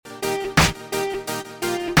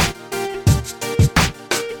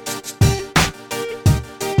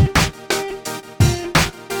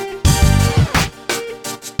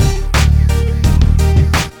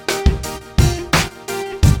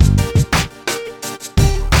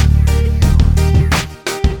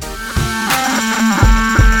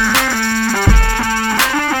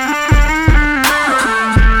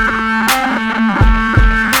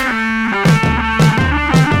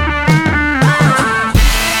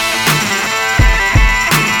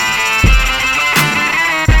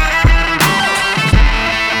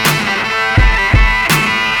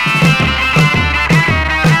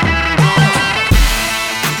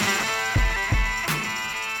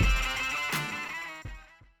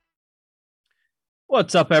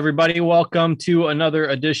What's up, everybody? Welcome to another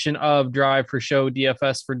edition of Drive for Show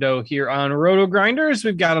DFS for Dough here on Roto Grinders.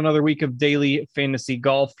 We've got another week of daily fantasy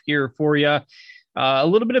golf here for you. A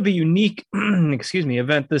little bit of a unique,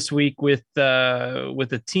 event this week with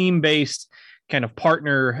a team-based kind of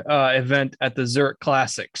partner event at the Zurich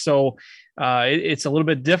Classic. So it's a little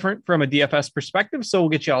bit different from a DFS perspective. So we'll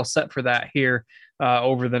get you all set for that here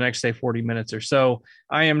over the next, say, 40 minutes or so.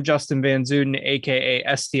 I am Justin Van Zuden, aka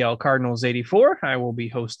STL Cardinals 84. I will be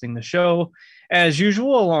hosting the show as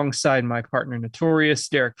usual alongside my partner Notorious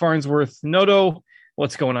Derek Farnsworth. Noto,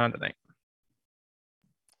 what's going on tonight?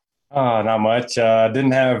 Not much.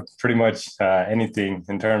 Didn't have pretty much anything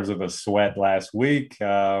in terms of a sweat last week.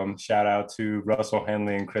 Shout out to Russell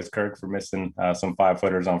Henley and Chris Kirk for missing some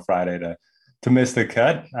 5-footers on Friday to miss the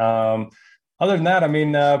cut. Other than that, I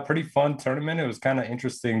mean, pretty fun tournament. It was kind of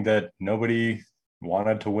interesting that nobody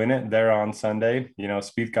wanted to win it there on Sunday. You know,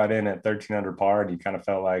 Spieth got in at 13 under par, and you kind of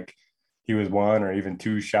felt like he was one or even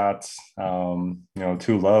two shots,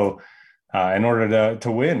 too low in order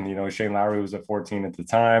to win. You know, Shane Lowry was at 14 at the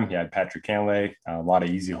time. He had Patrick Cantlay, a lot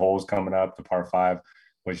of easy holes coming up, the par 5,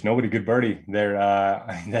 which nobody could birdie there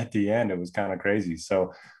at the end. It was kind of crazy.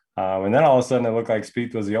 So, and then all of a sudden it looked like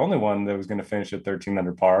Spieth was the only one that was going to finish at 13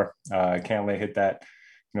 under par. Cantlay hit that,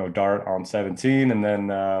 dart on 17. And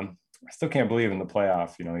then I still can't believe in the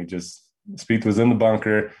playoff, Spieth was in the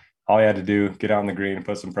bunker. All he had to do, get on the green,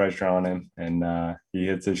 put some pressure on him, and he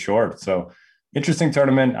hits it short. So interesting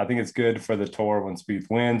tournament. I think it's good for the tour when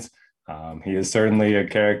Spieth wins. He is certainly a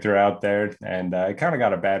character out there, and kind of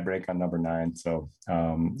got a bad break on number 9. So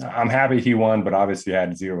I'm happy he won, but obviously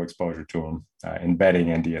had zero exposure to him in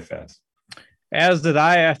betting and DFS. As did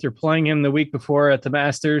I after playing him the week before at the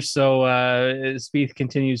Masters. So Spieth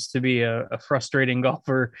continues to be a frustrating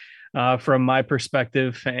golfer from my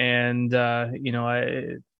perspective. And, I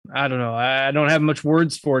don't know. I don't have much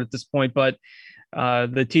words for it at this point, but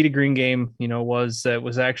the tee to green game,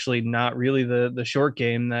 was actually not really the short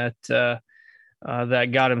game that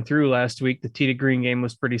got him through last week. The tee to green game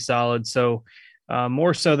was pretty solid. So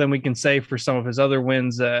more so than we can say for some of his other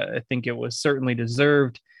wins. I think it was certainly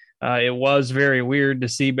deserved. It was very weird to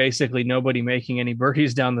see basically nobody making any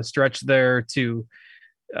birdies down the stretch there to,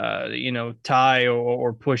 tie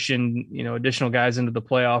or push in, additional guys into the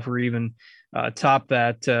playoff or even top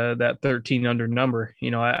that 13 under number.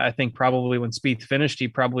 I think probably when Spieth finished, he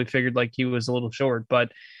probably figured like he was a little short,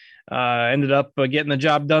 but ended up getting the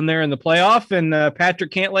job done there in the playoff. And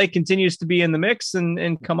Patrick Cantlay continues to be in the mix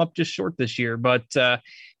and come up just short this year, but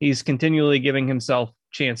he's continually giving himself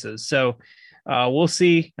chances. So we'll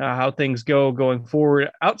see how things go going forward.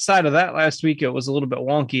 Outside of that, last week it was a little bit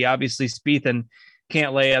wonky. Obviously, Spieth and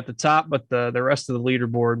Cantlay at the top, but the rest of the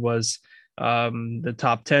leaderboard was the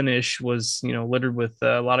top 10-ish was, littered with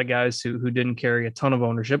a lot of guys who didn't carry a ton of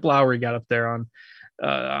ownership. Lowry got up there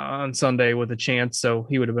on Sunday with a chance, so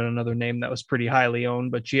he would have been another name that was pretty highly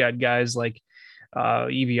owned. But you had guys like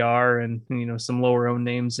EVR and some lower owned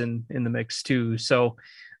names in the mix too. So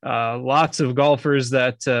lots of golfers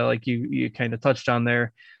that like you kind of touched on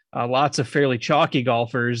there. Lots of fairly chalky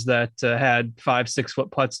golfers that had 5-6 foot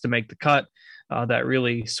putts to make the cut. That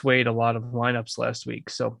really swayed a lot of lineups last week.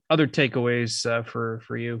 So other takeaways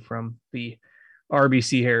for you from the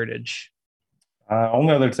RBC Heritage?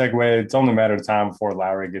 Only other takeaway, it's only a matter of time before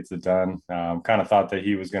Lowry gets it done. Kind of thought that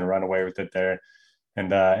he was going to run away with it there,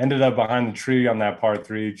 and ended up behind the tree on that par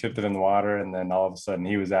 3, chipped it in the water, and then all of a sudden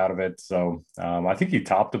he was out of it. So I think he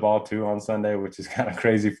topped the ball too on Sunday, which is kind of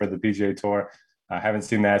crazy for the PGA Tour. I haven't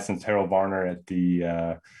seen that since Harold Varner at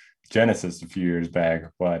the Genesis a few years back.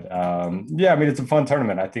 But yeah, I mean, it's a fun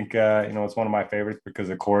tournament. I think, it's one of my favorites because,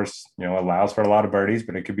 of course, it allows for a lot of birdies,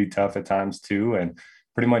 but it could be tough at times too. And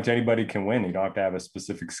pretty much anybody can win. You don't have to have a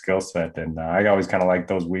specific skill set. And I always kind of like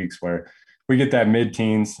those weeks where we get that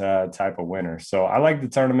mid-teens type of winner. So I like the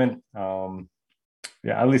tournament.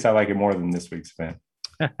 Yeah, at least I like it more than this week's event.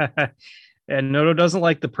 And Noto doesn't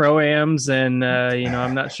like the pro-ams, and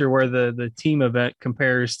I'm not sure where the team event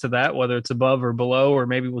compares to that, whether it's above or below, or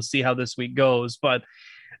maybe we'll see how this week goes. But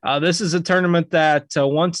this is a tournament that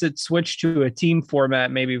once it switched to a team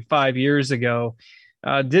format, maybe 5 years ago,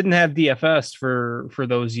 didn't have DFS for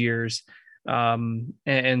those years,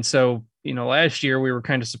 and so last year we were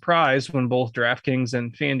kind of surprised when both DraftKings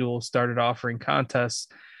and FanDuel started offering contests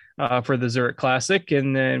for the Zurich Classic,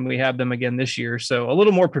 and then we have them again this year. So a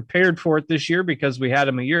little more prepared for it this year because we had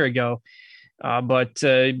them a year ago. But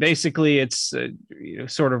basically, it's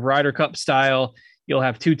sort of Ryder Cup style. You'll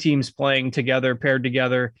have two teams playing together, paired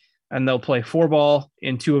together, and they'll play 4-ball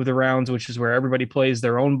in 2 of the rounds, which is where everybody plays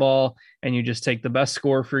their own ball, and you just take the best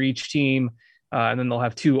score for each team. And then they'll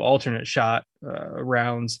have 2 alternate shot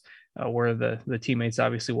rounds where the teammates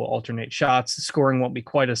obviously will alternate shots. The scoring won't be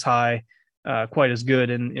quite as high, quite as good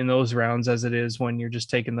in those rounds as it is when you're just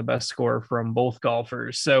taking the best score from both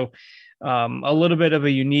golfers. So a little bit of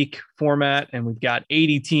a unique format, and we've got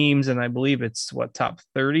 80 teams, and I believe it's top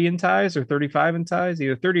 30 in ties or 35 in ties,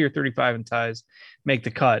 either 30 or 35 in ties make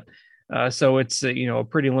the cut. So it's a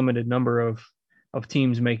pretty limited number of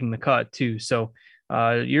teams making the cut too. So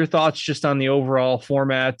your thoughts just on the overall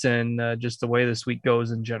format and just the way this week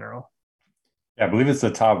goes in general? Yeah, I believe it's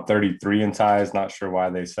the top 33 in ties. Not sure why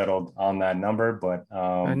they settled on that number, but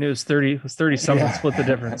I knew it was 30. It was 30 something. Yeah. Split the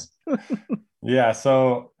difference. Yeah.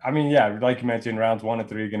 So, I mean, yeah, like you mentioned, rounds 1 and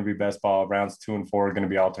 3 are going to be best ball. Rounds 2 and 4 are going to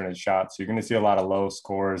be alternate shots. So you're going to see a lot of low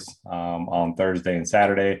scores on Thursday and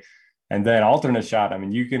Saturday. And then alternate shot, I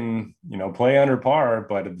mean, you can, play under par,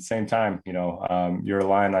 but at the same time, you're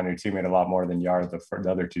relying on your teammate a lot more than you are for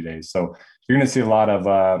the other 2 days. So you're going to see a lot of,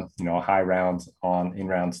 high rounds in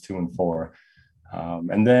rounds 2 and 4.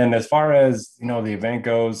 And then as far as, the event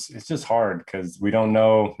goes, it's just hard because we don't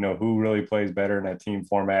know, who really plays better in a team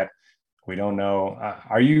format. We don't know.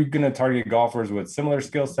 Are you going to target golfers with similar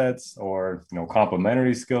skill sets or,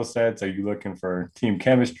 complementary skill sets? Are you looking for team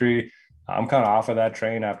chemistry? I'm kind of off of that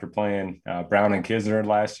train after playing Brown and Kisner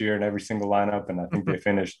last year in every single lineup, and I think they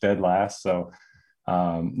finished dead last. So,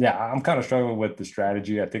 I'm kind of struggling with the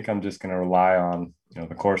strategy. I think I'm just going to rely on,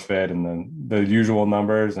 the course fit and the usual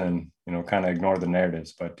numbers and, kind of ignore the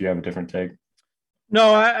narratives. But do you have a different take?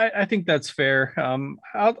 No, I think that's fair.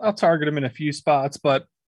 I'll target them in a few spots, but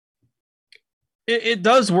it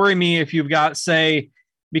does worry me if you've got, say,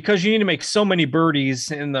 because you need to make so many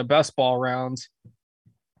birdies in the best ball rounds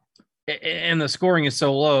and the scoring is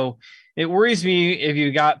so low, it worries me if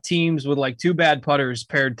you got teams with like 2 bad putters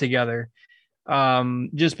paired together.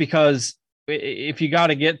 Just because if you got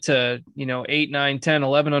to get to, 8, 9, 10,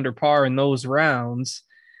 11 under par in those rounds,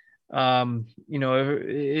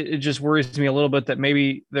 it just worries me a little bit that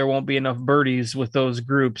maybe there won't be enough birdies with those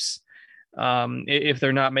groups if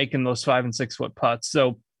they're not making those 5 and 6 foot putts.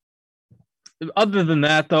 So other than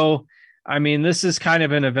that, though, I mean, this is kind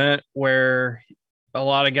of an event where a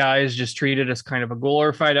lot of guys just treat it as kind of a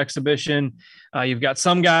glorified exhibition. You've got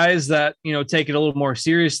some guys that, take it a little more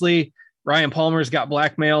seriously. Ryan Palmer's got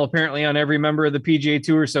blackmail apparently on every member of the PGA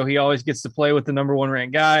Tour, so he always gets to play with the number 1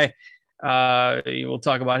 ranked guy. We'll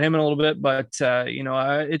talk about him in a little bit, but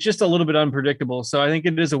it's just a little bit unpredictable. So I think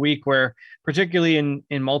it is a week where, particularly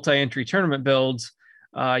in multi-entry tournament builds,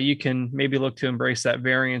 you can maybe look to embrace that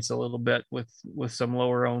variance a little bit with some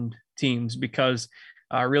lower owned teams, because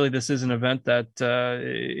really this is an event that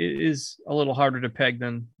is a little harder to peg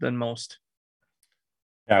than most.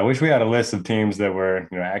 Yeah, I wish we had a list of teams that were,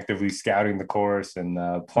 actively scouting the course and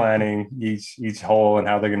planning each hole and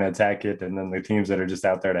how they're going to attack it, and then the teams that are just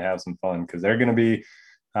out there to have some fun, because they're going to be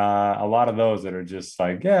a lot of those that are just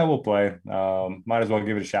like, yeah, we'll play. Might as well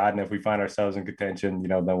give it a shot, and if we find ourselves in contention,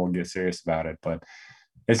 then we'll get serious about it. But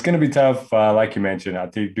it's going to be tough, like you mentioned. I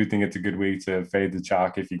do think it's a good week to fade the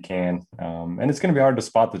chalk if you can, and it's going to be hard to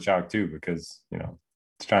spot the chalk too, because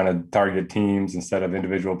it's trying to target teams instead of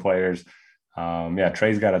individual players.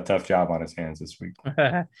 Trey's got a tough job on his hands this week.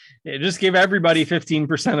 Just give everybody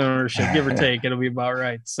 15% ownership, give or take. It'll be about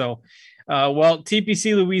right. So,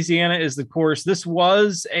 TPC Louisiana is the course. This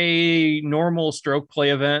was a normal stroke play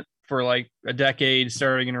event for like a decade,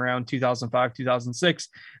 starting in around 2005, 2006,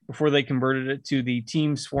 before they converted it to the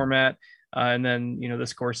teams format. And then,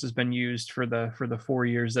 this course has been used for the 4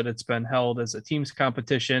 years that it's been held as a teams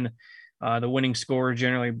competition. The winning score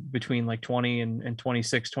generally between like 20 and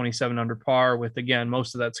 26, 27 under par, with, again,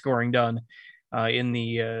 most of that scoring done in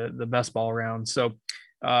the best ball round. So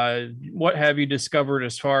what have you discovered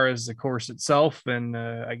as far as the course itself, and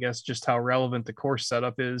I guess just how relevant the course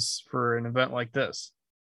setup is for an event like this?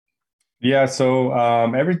 Yeah, so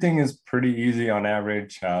everything is pretty easy on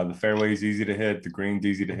average. The fairway is easy to hit. The green's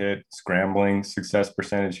easy to hit. Scrambling success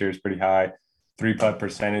percentage here is pretty high. 3-putt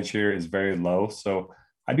percentage here is very low. So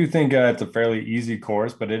I do think it's a fairly easy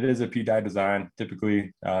course, but it is a P-Dye design.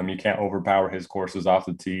 Typically, you can't overpower his courses off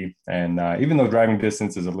the tee. And even though driving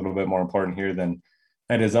distance is a little bit more important here than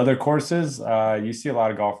at his other courses, you see a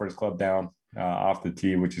lot of golfers club down off the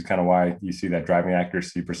tee, which is kind of why you see that driving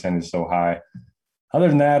accuracy percentage so high. Other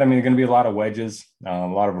than that, I mean, going to be a lot of wedges, a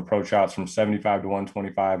lot of approach shots from 75 to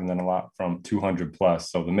 125, and then a lot from 200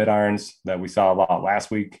 plus. So the mid irons that we saw a lot last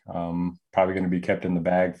week, probably going to be kept in the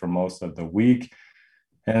bag for most of the week.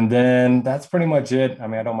 And then that's pretty much it. I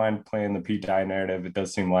mean, I don't mind playing the P-Dye narrative. It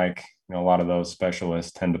does seem like, a lot of those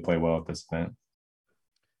specialists tend to play well at this event.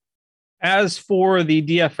 As for the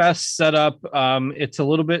DFS setup, it's a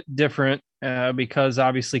little bit different because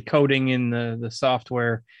obviously coding in the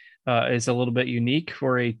software is a little bit unique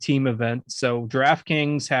for a team event. So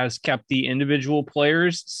DraftKings has kept the individual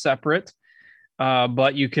players separate,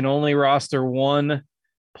 but you can only roster one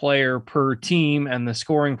player per team, and the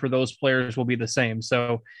scoring for those players will be the same.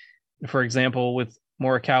 So, for example, with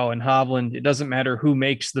Morikawa and Hovland, it doesn't matter who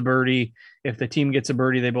makes the birdie. If the team gets a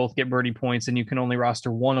birdie, they both get birdie points, and you can only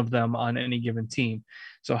roster one of them on any given team.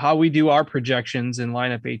 So how we do our projections in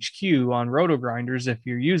Lineup HQ on Roto Grinders, if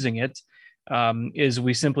you're using it, is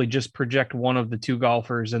we simply just project one of the two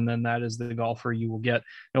golfers, and then that is the golfer you will get.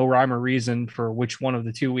 No rhyme or reason for which one of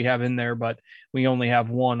the two we have in there, but we only have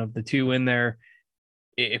one of the two in there.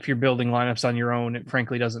 If you're building lineups on your own, it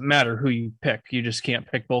frankly doesn't matter who you pick. You just can't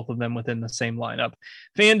pick both of them within the same lineup.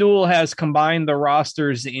 FanDuel has combined the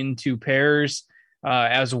rosters into pairs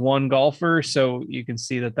as one golfer. So you can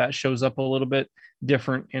see that shows up a little bit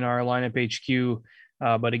different in our lineup HQ.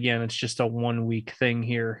 But again, it's just a 1 week thing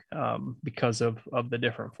here because of the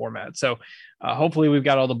different formats. So hopefully we've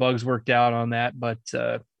got all the bugs worked out on that. But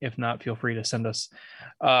if not, feel free to send us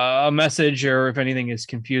a message, or if anything is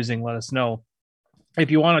confusing, let us know. If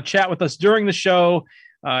you want to chat with us during the show,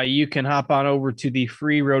 you can hop on over to the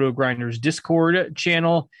free Roto Grinders Discord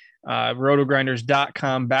channel,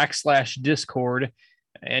 rotogrinders.com/Discord.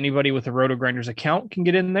 Anybody with a Roto Grinders account can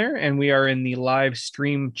get in there, and we are in the live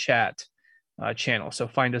stream chat channel. So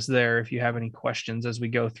find us there if you have any questions as we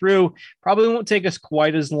go through. Probably won't take us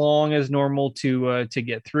quite as long as normal to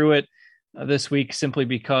get through it this week, simply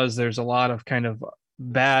because there's a lot of kind of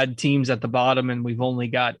bad teams at the bottom, and we've only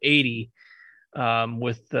got 80.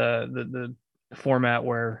 With the format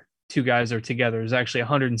where two guys are together. There's actually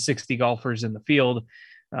 160 golfers in the field,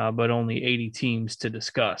 but only 80 teams to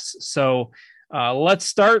discuss. So let's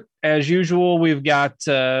start. As usual, we've got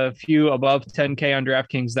a few above 10K on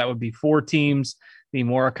DraftKings. That would be 4 teams. The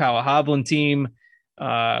Morikawa Hovland team,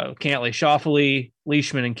 Cantlay Schauffele,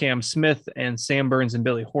 Leishman and Cam Smith, and Sam Burns and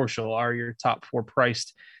Billy Horschel are your top 4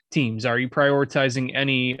 priced teams. Are you prioritizing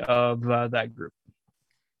any of that group?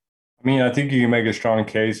 I mean, I think you can make a strong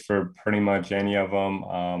case for pretty much any of them.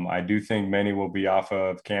 I do think many will be off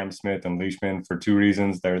of Cam Smith and Leishman for 2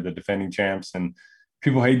 reasons. They're the defending champs, and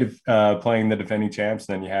people hate playing the defending champs.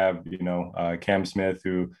 Then you have, Cam Smith,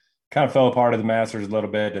 who kind of fell apart at the Masters a little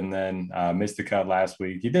bit and then missed the cut last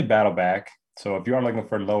week. He did battle back. So if you are looking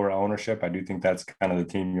for lower ownership, I do think that's kind of the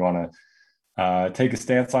team you want to take a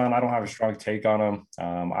stance on. I don't have a strong take on them.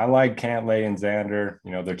 I like Cantlay and Xander.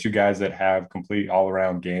 They're 2 guys that have complete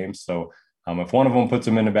all-around games. So if one of them puts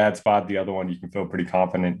them in a bad spot, the other one you can feel pretty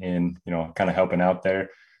confident in, kind of helping out there.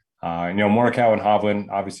 Morikawa and Hovland,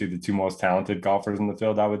 obviously the 2 most talented golfers in the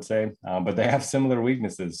field, I would say, but they have similar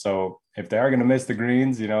weaknesses. So if they are going to miss the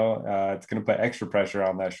greens, it's going to put extra pressure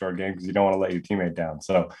on that short game because you don't want to let your teammate down.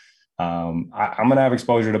 So I'm going to have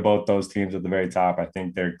exposure to both those teams at the very top. I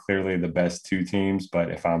think they're clearly the best 2 teams, but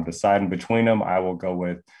if I'm deciding between them, I will go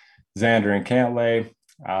with Xander and Cantlay.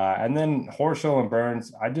 And then Horschel and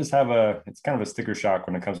Burns, I just have it's kind of a sticker shock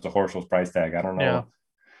when it comes to Horschel's price tag. I don't know. Yeah.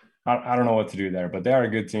 I don't know what to do there, but they are a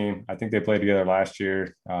good team. I think they played together last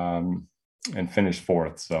year and finished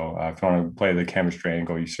 4th. So if you want to play the chemistry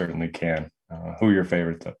angle, you certainly can. Who are your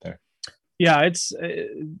favorites up there? Yeah, it's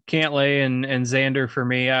Cantlay and Xander for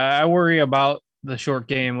me. I worry about the short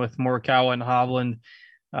game with Morikawa and Hovland.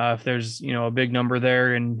 If there's, a big number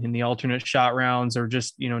there in the alternate shot rounds, or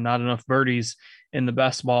just, not enough birdies in the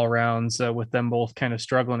best ball rounds with them both kind of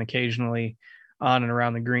struggling occasionally on and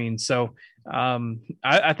around the green. So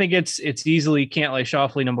I think it's easily Cantlay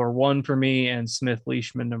Schauffele number 1 for me, and Smith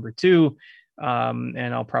Leishman number 2.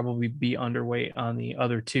 And I'll probably be underweight on the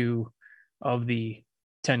other 2 of the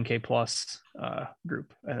 10K plus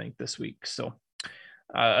group, I think, this week. So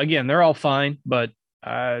again, they're all fine, but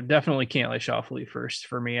definitely Cantlay Schauffele first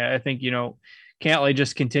for me. I think, Cantlay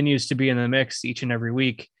just continues to be in the mix each and every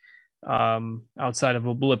week. Outside of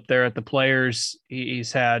a blip there at the Players,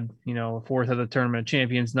 he's had, 4th at the Tournament of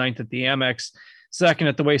Champions, 9th at the Amex, 2nd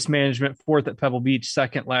at the Waste Management, 4th at Pebble Beach,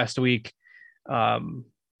 2nd last week. And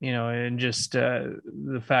just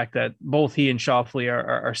the fact that both he and Schauffele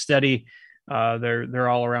are steady. Their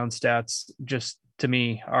all around stats, just to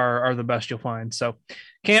me, are the best you'll find. So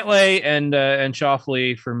Cantlay and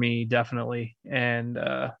Schauffele for me, definitely, and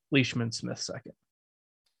Leishman Smith 2nd.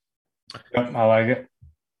 Yep, I like it.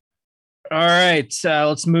 All right,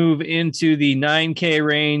 let's move into the 9K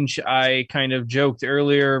range. I kind of joked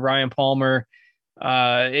earlier, Ryan Palmer.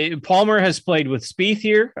 Palmer has played with Spieth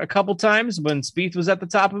here a couple times when Spieth was at the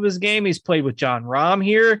top of his game. He's played with Jon Rahm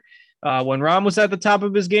here when Rahm was at the top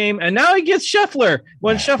of his game, and now he gets Scheffler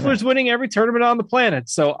when Scheffler's winning every tournament on the planet.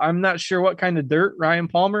 So I'm not sure what kind of dirt Ryan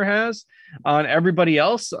Palmer has on everybody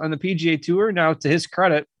else on the PGA Tour. Now, to his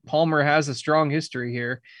credit, Palmer has a strong history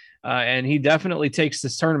here, and he definitely takes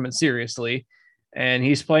this tournament seriously. And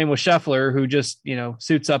he's playing with Scheffler, who just,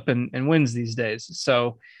 suits up and wins these days.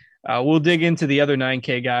 So we'll dig into the other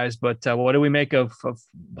 9K guys, but what do we make of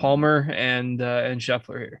Palmer and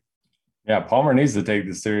Scheffler here? Yeah, Palmer needs to take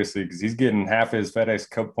this seriously because he's getting half his FedEx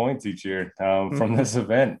Cup points each year from this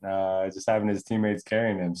event, just having his teammates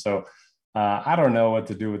carrying him. So I don't know what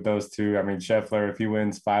to do with those two. I mean, Scheffler, if he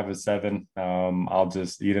wins 5 of 7, I'll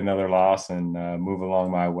just eat another loss and move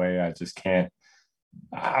along my way. I just can't.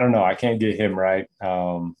 I don't know. I can't get him right.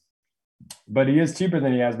 But he is cheaper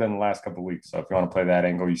than he has been the last couple of weeks. So if you want to play that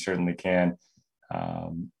angle, you certainly can.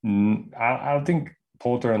 I think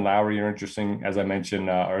Poulter and Lowry are interesting. As I mentioned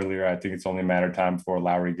earlier, I think it's only a matter of time before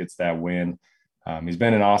Lowry gets that win. He's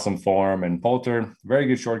been in awesome form, and Poulter, very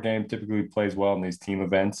good short game, typically plays well in these team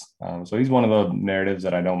events. So he's one of the narratives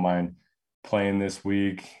that I don't mind playing this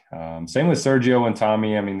week. Same with Sergio and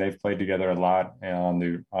Tommy. I mean, they've played together a lot on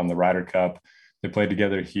the Ryder Cup. They played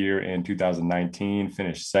together here in 2019,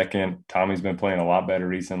 finished second. Tommy's been playing a lot better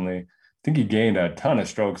recently. I think he gained a ton of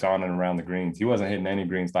strokes on and around the greens. He wasn't hitting any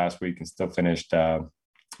greens last week and still finished,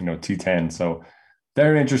 T10. So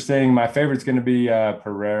they're interesting. My favorite's going to be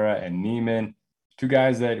Pereira and Neiman, two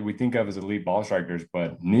guys that we think of as elite ball strikers,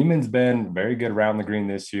 but Neiman's been very good around the green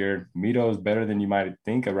this year. Mito's better than you might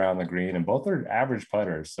think around the green, and both are average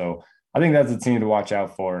putters. So I think that's a team to watch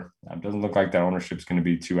out for. Doesn't look like that ownership is going to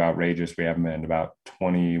be too outrageous. We have them at about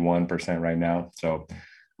 21% right now. So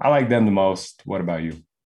I like them the most. What about you?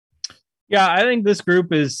 Yeah, I think this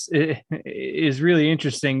group is really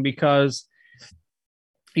interesting because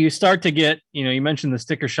you start to get, you mentioned the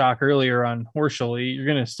sticker shock earlier on Horschel. You're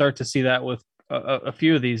going to start to see that with a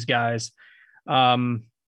few of these guys.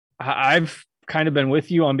 I've kind of been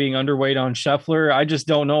with you on being underweight on Scheffler. I just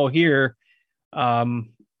don't know here. I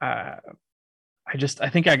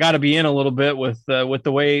think I got to be in a little bit with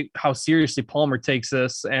the way how seriously Palmer takes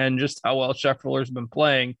this and just how well Scheffler's been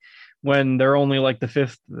playing when they're only like the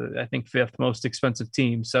fifth most expensive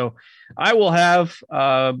team. So I will have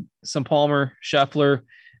some Palmer, Scheffler,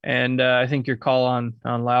 and I think your call on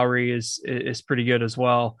Lowry is pretty good as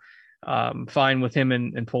well. Fine with him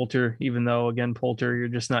and Poulter, even though, again, Poulter, you're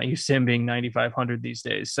just not used to him being 9,500 these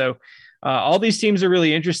days. So all these teams are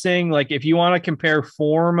really interesting. Like if you want to compare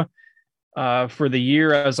form for the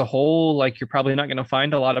year as a whole, like you're probably not going to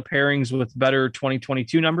find a lot of pairings with better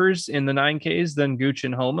 2022 numbers in the 9Ks than Gooch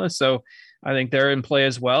and Homa. So I think they're in play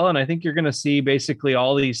as well. And I think you're going to see basically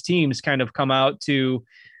all these teams kind of come out to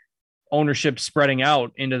ownership spreading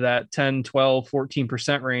out into that 10, 12,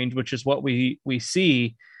 14% range, which is what we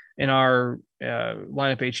see in our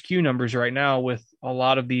lineup HQ numbers right now. With a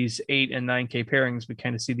lot of these 8 and 9K pairings, we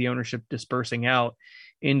kind of see the ownership dispersing out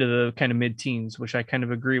into the kind of mid-teens, which I kind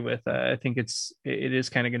of agree with. I think it is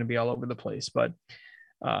kind of going to be all over the place. But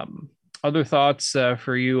other thoughts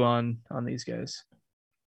for you on these guys?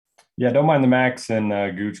 Yeah, don't mind the Max and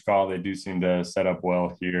Gooch call. They do seem to set up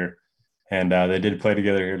well here. And they did play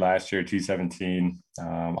together here last year, T17.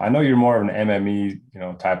 I know you're more of an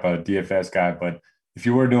MME, type of DFS guy, but if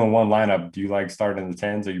you were doing one lineup, do you like starting in the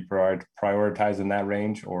 10s? Are you prioritizing that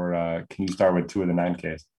range, or can you start with 2 of the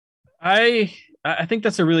 9Ks? I think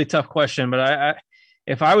that's a really tough question, but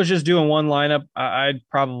if I was just doing one lineup, I'd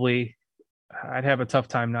have a tough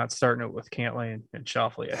time not starting it with Cantlay and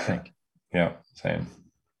Schauffele, I think. Yeah, same.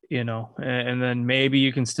 And then maybe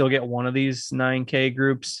you can still get one of these 9K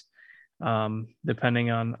groups, depending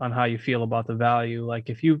on how you feel about the value. Like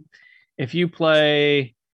if you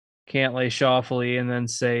play Cantlay, Schauffele, and then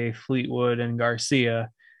say Fleetwood and Garcia,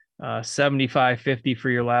 75-50 for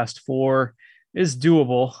your last 4 is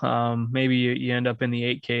doable. Maybe you end up in the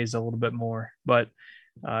 8Ks a little bit more, but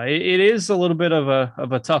it is a little bit of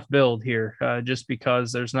a tough build here, just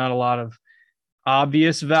because there's not a lot of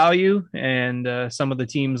obvious value, and some of the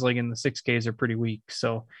teams like in the 6Ks are pretty weak.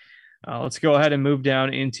 So let's go ahead and move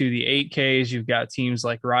down into the 8Ks. You've got teams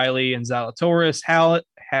like Riley and Zalatoris, Hallett.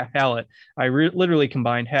 I literally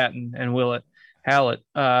combined Hatton and Willett. Hallett.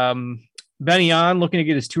 Benny On looking to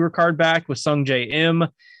get his tour card back with Sung J M.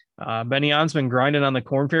 Benny On's been grinding on the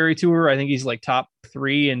Korn Ferry Tour. I think he's like top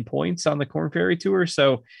 3 in points on the Korn Ferry Tour.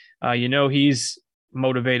 So, he's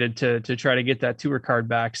motivated to try to get that tour card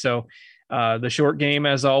back. So the short game,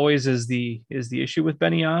 as always, is the issue with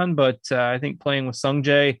Benny On. But I think playing with Sung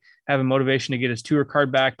J, having motivation to get his tour card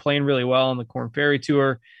back, playing really well on the Korn Ferry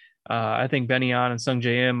Tour. I think Benny On and Sung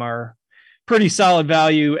J M are pretty solid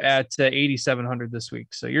value at 8,700 this week.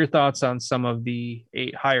 So your thoughts on some of the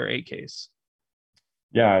higher 8Ks?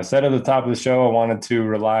 Yeah, I said at the top of the show, I wanted to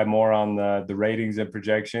rely more on the ratings and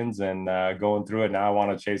projections, and going through it now, I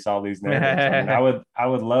want to chase all these narratives. I mean, I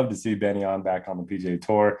would love to see Benny on back on the PGA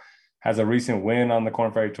Tour. Has a recent win on the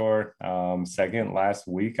Korn Ferry Tour, second last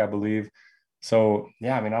week, I believe. So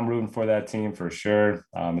yeah, I mean, I'm rooting for that team for sure.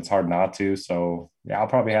 It's hard not to. So yeah, I'll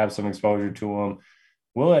probably have some exposure to them.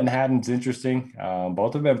 Willett and Hatton's interesting.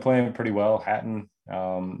 Both have been playing pretty well. Hatton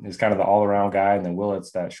is kind of the all-around guy, and then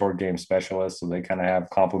Willett's that short game specialist. So they kind of have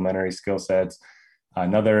complementary skill sets.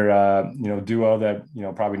 Another duo that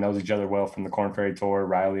probably knows each other well from the Korn Ferry Tour,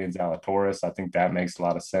 Riley and Zalatoris. I think that makes a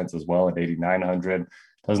lot of sense as well at 8,900.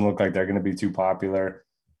 Doesn't look like they're going to be too popular.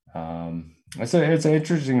 It's an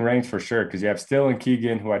interesting range for sure, because you have Still and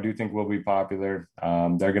Keegan, who I do think will be popular.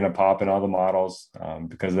 They're going to pop in all the models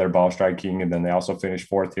because of their ball striking, and then they also finished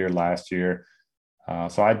fourth here last year.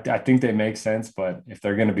 So I think they make sense, but if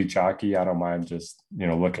they're going to be chalky, I don't mind just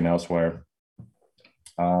looking elsewhere.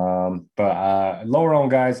 But lower on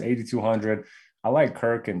guys, 8,200. I like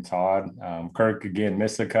Kirk and Todd. Kirk again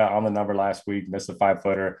missed the cut on the number last week, missed a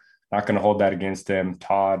 5-footer. Not going to hold that against him.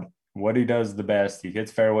 Todd, what he does the best, he hits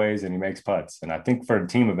fairways and he makes putts. And I think for a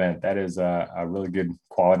team event, that is a really good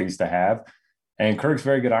qualities to have. And Kirk's a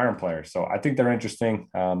very good iron player. So I think they're interesting.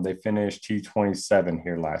 They finished T27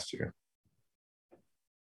 here last year.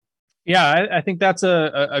 Yeah, I think that's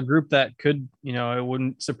a group that could, it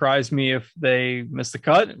wouldn't surprise me if they missed the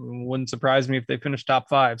cut. It wouldn't surprise me if they finished top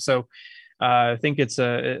 5. So I think it's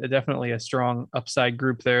definitely a strong upside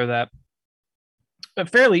group there that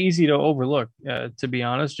fairly easy to overlook, to be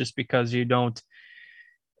honest, just because you don't,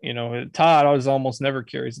 Todd almost never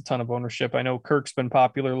carries a ton of ownership. I know Kirk's been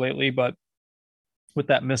popular lately, but with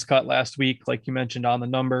that miscut last week, like you mentioned on the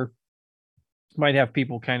number, might have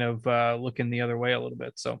people kind of looking the other way a little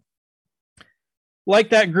bit. So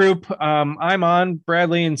like that group, I'm on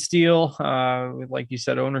Bradley and Steele, like you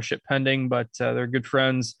said, ownership pending, but they're good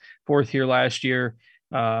friends. Fourth here last year.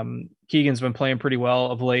 Keegan's been playing pretty well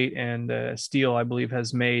of late, and Steele, I believe,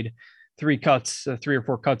 has made 3 or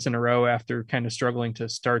 4 cuts in a row after kind of struggling to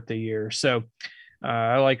start the year. So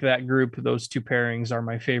I like that group. Those 2 pairings are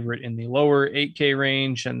my favorite in the lower 8K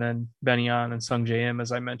range, and then Benyon and Sung J M,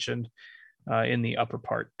 as I mentioned, in the upper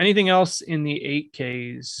part. Anything else in the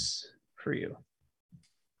 8Ks for you?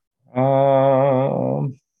 I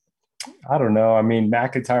don't know. I mean,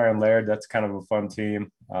 McIntyre and Laird, that's kind of a fun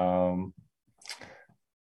team.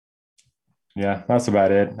 Yeah, that's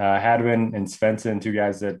about it. Hadwin and Svensson, 2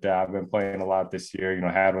 guys that I've been playing a lot this year.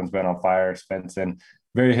 Hadwin's been on fire. Svensson,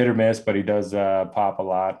 very hit or miss, but he does pop a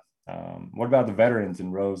lot. What about the veterans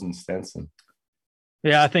in Rose and Stenson?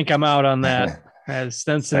 Yeah, I think I'm out on that. As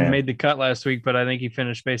Stenson made the cut last week, but I think he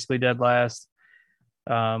finished basically dead last.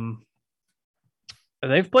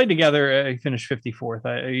 They've played together. He finished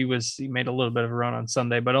 54th. He made a little bit of a run on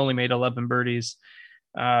Sunday, but only made 11 birdies.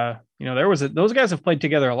 Those guys have played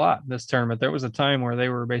together a lot this tournament. There was a time where they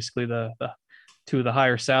were basically the 2 of the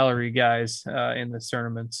higher salary guys in this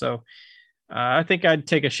tournament. So I think I'd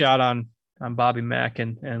take a shot on Bobby Mack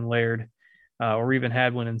and Laird, or even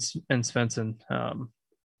Hadwin and Svensson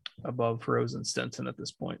above Rose and Stenson at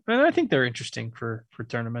this point. And I think they're interesting for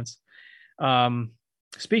tournaments.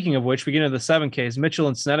 Speaking of which, we get into the 7Ks, Mitchell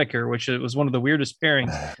and Snedeker, which was one of the weirdest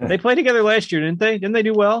pairings. They played together last year, didn't they? Didn't they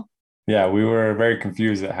do well? Yeah, we were very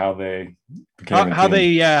confused at how they became how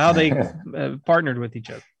they partnered with each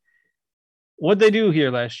other. What'd they do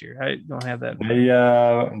here last year? I don't have that.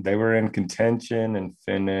 They were in contention and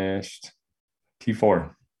finished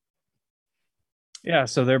T4. Yeah,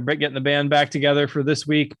 so they're getting the band back together for this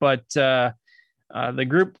week, but the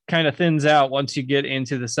group kind of thins out once you get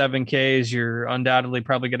into the 7Ks. You're undoubtedly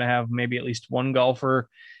probably going to have maybe at least one golfer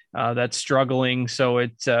that's struggling. So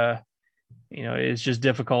it's just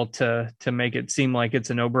difficult to make it seem like it's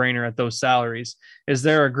a no-brainer at those salaries. Is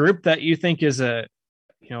there a group that you think is an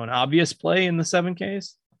obvious play in the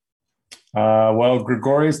 7Ks? Well,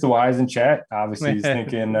 Gregorius the Wise in chat. Obviously, he's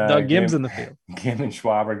thinking Doug Gibbs in the field. Kim and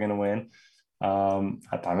Schwab are going to win.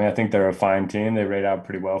 I think they're a fine team. They rate out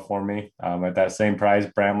pretty well for me. At that same price,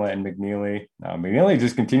 Bramlett and McNeely. McNeely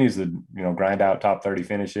just continues to grind out top 30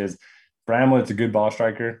 finishes. Bramlett's a good ball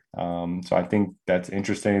striker, so I think that's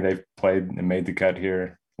interesting. They've played and made the cut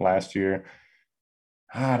here last year.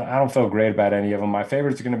 I don't feel great about any of them. My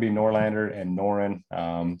favorites are going to be Norlander and Noren,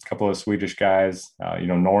 a couple of Swedish guys.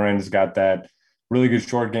 Noren's got that really good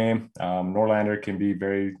short game. Norlander can be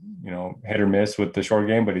very, hit or miss with the short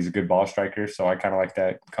game, but he's a good ball striker. So I kind of like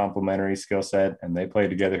that complementary skill set. And they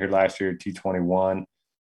played together here last year at T21.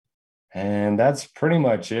 And that's pretty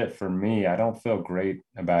much it for me. I don't feel great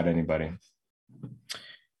about anybody.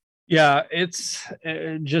 Yeah, it's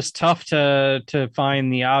just tough to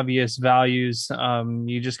find the obvious values.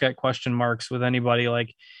 You just got question marks with anybody.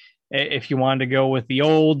 Like if you wanted to go with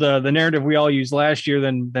the narrative we all used last year,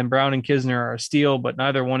 then Brown and Kisner are a steal, but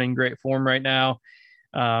neither one in great form right now.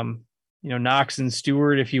 Knox and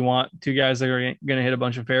Stewart, if you want two guys that are going to hit a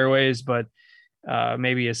bunch of fairways, but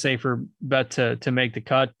maybe a safer bet to make the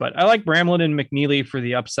cut. But I like Bramlett and McNeely for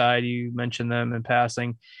the upside. You mentioned them in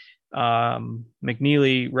passing.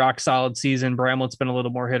 McNeely, rock solid season. Bramlett's been a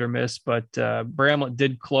little more hit or miss, but Bramlett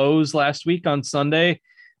did close last week on Sunday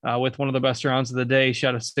with one of the best rounds of the day.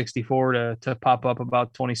 Shot a 64 to pop up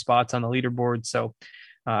about 20 spots on the leaderboard. So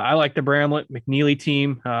I like the Bramlett McNeely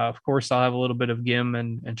team. Of course, I'll have a little bit of Gim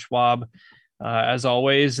and Schwab as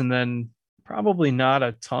always, and then probably not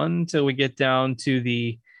a ton till we get down to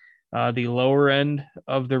the lower end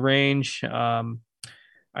of the range.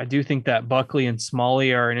 I do think that Buckley and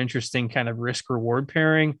Smalley are an interesting kind of risk reward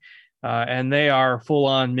pairing, and they are full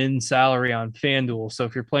on min salary on FanDuel. So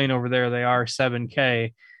if you're playing over there, they are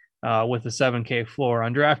 7K with a 7K floor.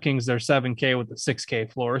 On DraftKings, they're 7K with a 6K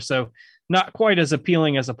floor. So not quite as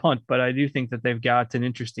appealing as a punt, but I do think that they've got an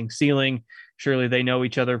interesting ceiling. Surely they know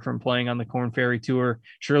each other from playing on the Korn Ferry Tour.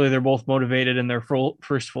 Surely they're both motivated in their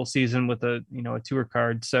first full season with a tour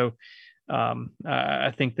card. So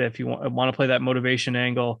I think that if you want to play that motivation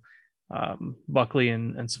angle, Buckley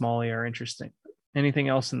and Smalley are interesting. Anything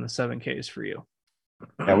else in the 7Ks for you?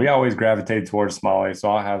 Yeah, we always gravitate towards Smalley, so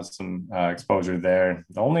I'll have some exposure there.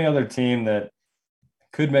 The only other team that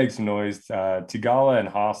could make some noise, Tigala and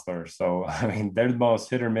Hostler. So, I mean, they're the most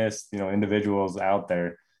hit or miss, individuals out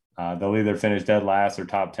there. They'll either finish dead last or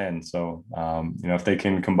top 10. So, if they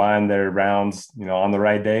can combine their rounds, on the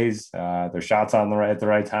right days, their shots at the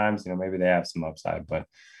right times, maybe they have some upside. But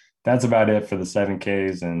that's about it for the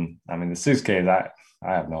 7Ks. And I mean, the 6Ks,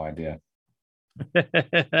 I have no idea.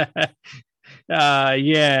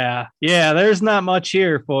 Yeah. There's not much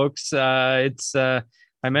here, folks.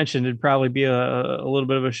 I mentioned it'd probably be a little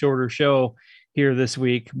bit of a shorter show here this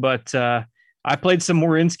week, but I played some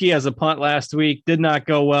Warinsky as a punt last week. Did not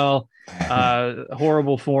go well.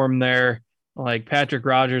 Horrible form there. Like Patrick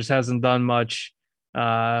Rogers hasn't done much.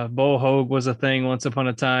 Bo Hogue was a thing once upon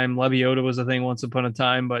a time. Lebiota was a thing once upon a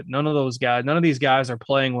time, but none of these guys are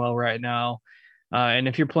playing well right now. And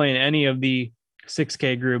if you're playing any of the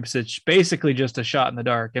 6K groups, it's basically just a shot in the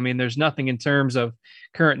dark. I mean, there's nothing in terms of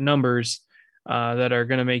current numbers that are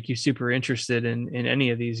going to make you super interested in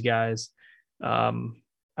any of these guys.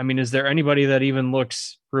 I mean, is there anybody that even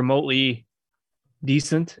looks remotely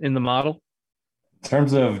decent in the model? In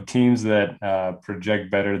terms of teams that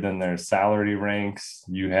project better than their salary ranks,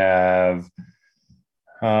 you have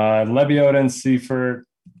Lebiota and Seifert,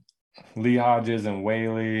 Lee Hodges and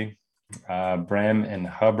Whaley, Bram and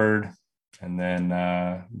Hubbard, and then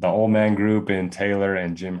the old man group in Taylor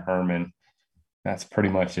and Jim Herman. That's pretty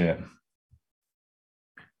much it.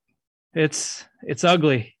 It's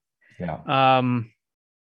ugly. Yeah.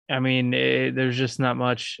 I mean, there's just not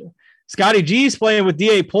much. Scotty G's playing with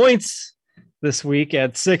DA points this week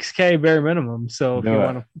at 6K bare minimum. So if you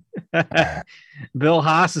want to, Bill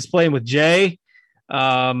Haas is playing with Jay.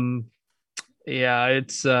 Yeah,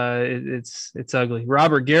 it's ugly.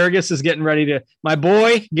 Robert Garrigus is getting ready to. My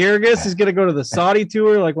boy Garrigus is going to go to the Saudi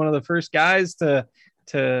tour, like one of the first guys to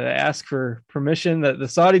ask for permission. That the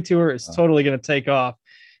Saudi tour is totally going to take off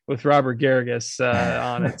with Robert Garrigus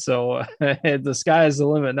on it. So the sky is the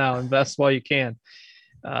limit now. Invest while you can.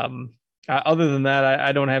 Other than that,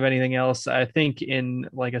 I don't have anything else. I think in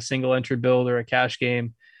like a single entry build or a cash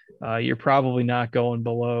game, you're probably not going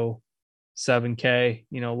below 7K,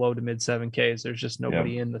 low to mid 7Ks. There's just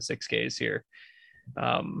nobody in the 6Ks here.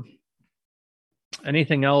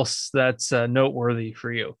 Anything else that's noteworthy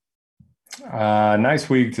for you? Nice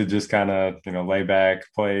week to just kind of, lay back,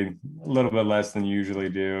 play a little bit less than you usually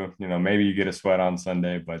do. Maybe you get a sweat on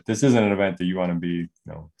Sunday, but this isn't an event that you want to be,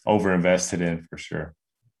 over invested in for sure.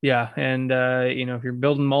 Yeah. And, if you're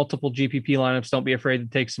building multiple GPP lineups, don't be afraid to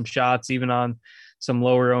take some shots, even on some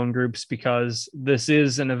lower owned groups, because this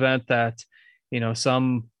is an event that,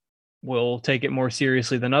 some will take it more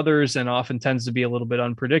seriously than others, and often tends to be a little bit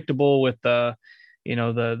unpredictable with the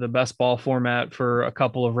best ball format for a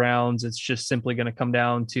couple of rounds. It's just simply going to come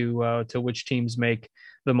down to which teams make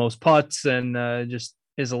the most putts, and just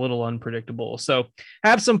is a little unpredictable. So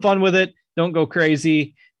have some fun with it. Don't go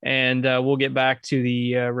crazy. And we'll get back to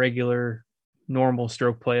the regular normal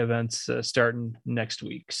stroke play events starting next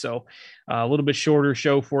week. So a little bit shorter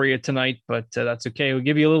show for you tonight, but that's okay. We'll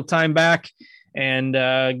give you a little time back and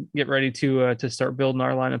get ready to start building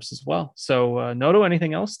our lineups as well. So, Noto,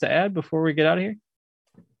 anything else to add before we get out of here?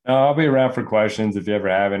 I'll be around for questions if you ever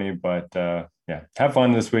have any, but yeah, have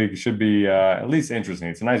fun this week. It should be at least interesting.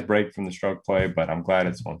 It's a nice break from the stroke play, but I'm glad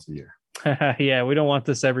it's once a year. Yeah, we don't want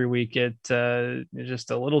this every week. It's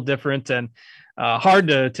just a little different and hard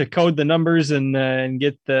to code the numbers and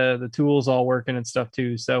get the tools all working and stuff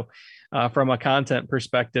too. So from a content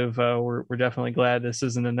perspective, we're definitely glad this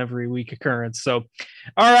isn't an every week occurrence. So,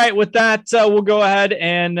 all right, with that, we'll go ahead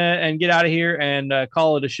and get out of here and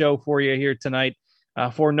call it a show for you here tonight.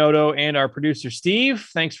 For Noto and our producer, Steve,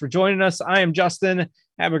 thanks for joining us. I am Justin.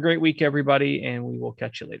 Have a great week, everybody, and we will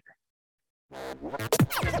catch you later.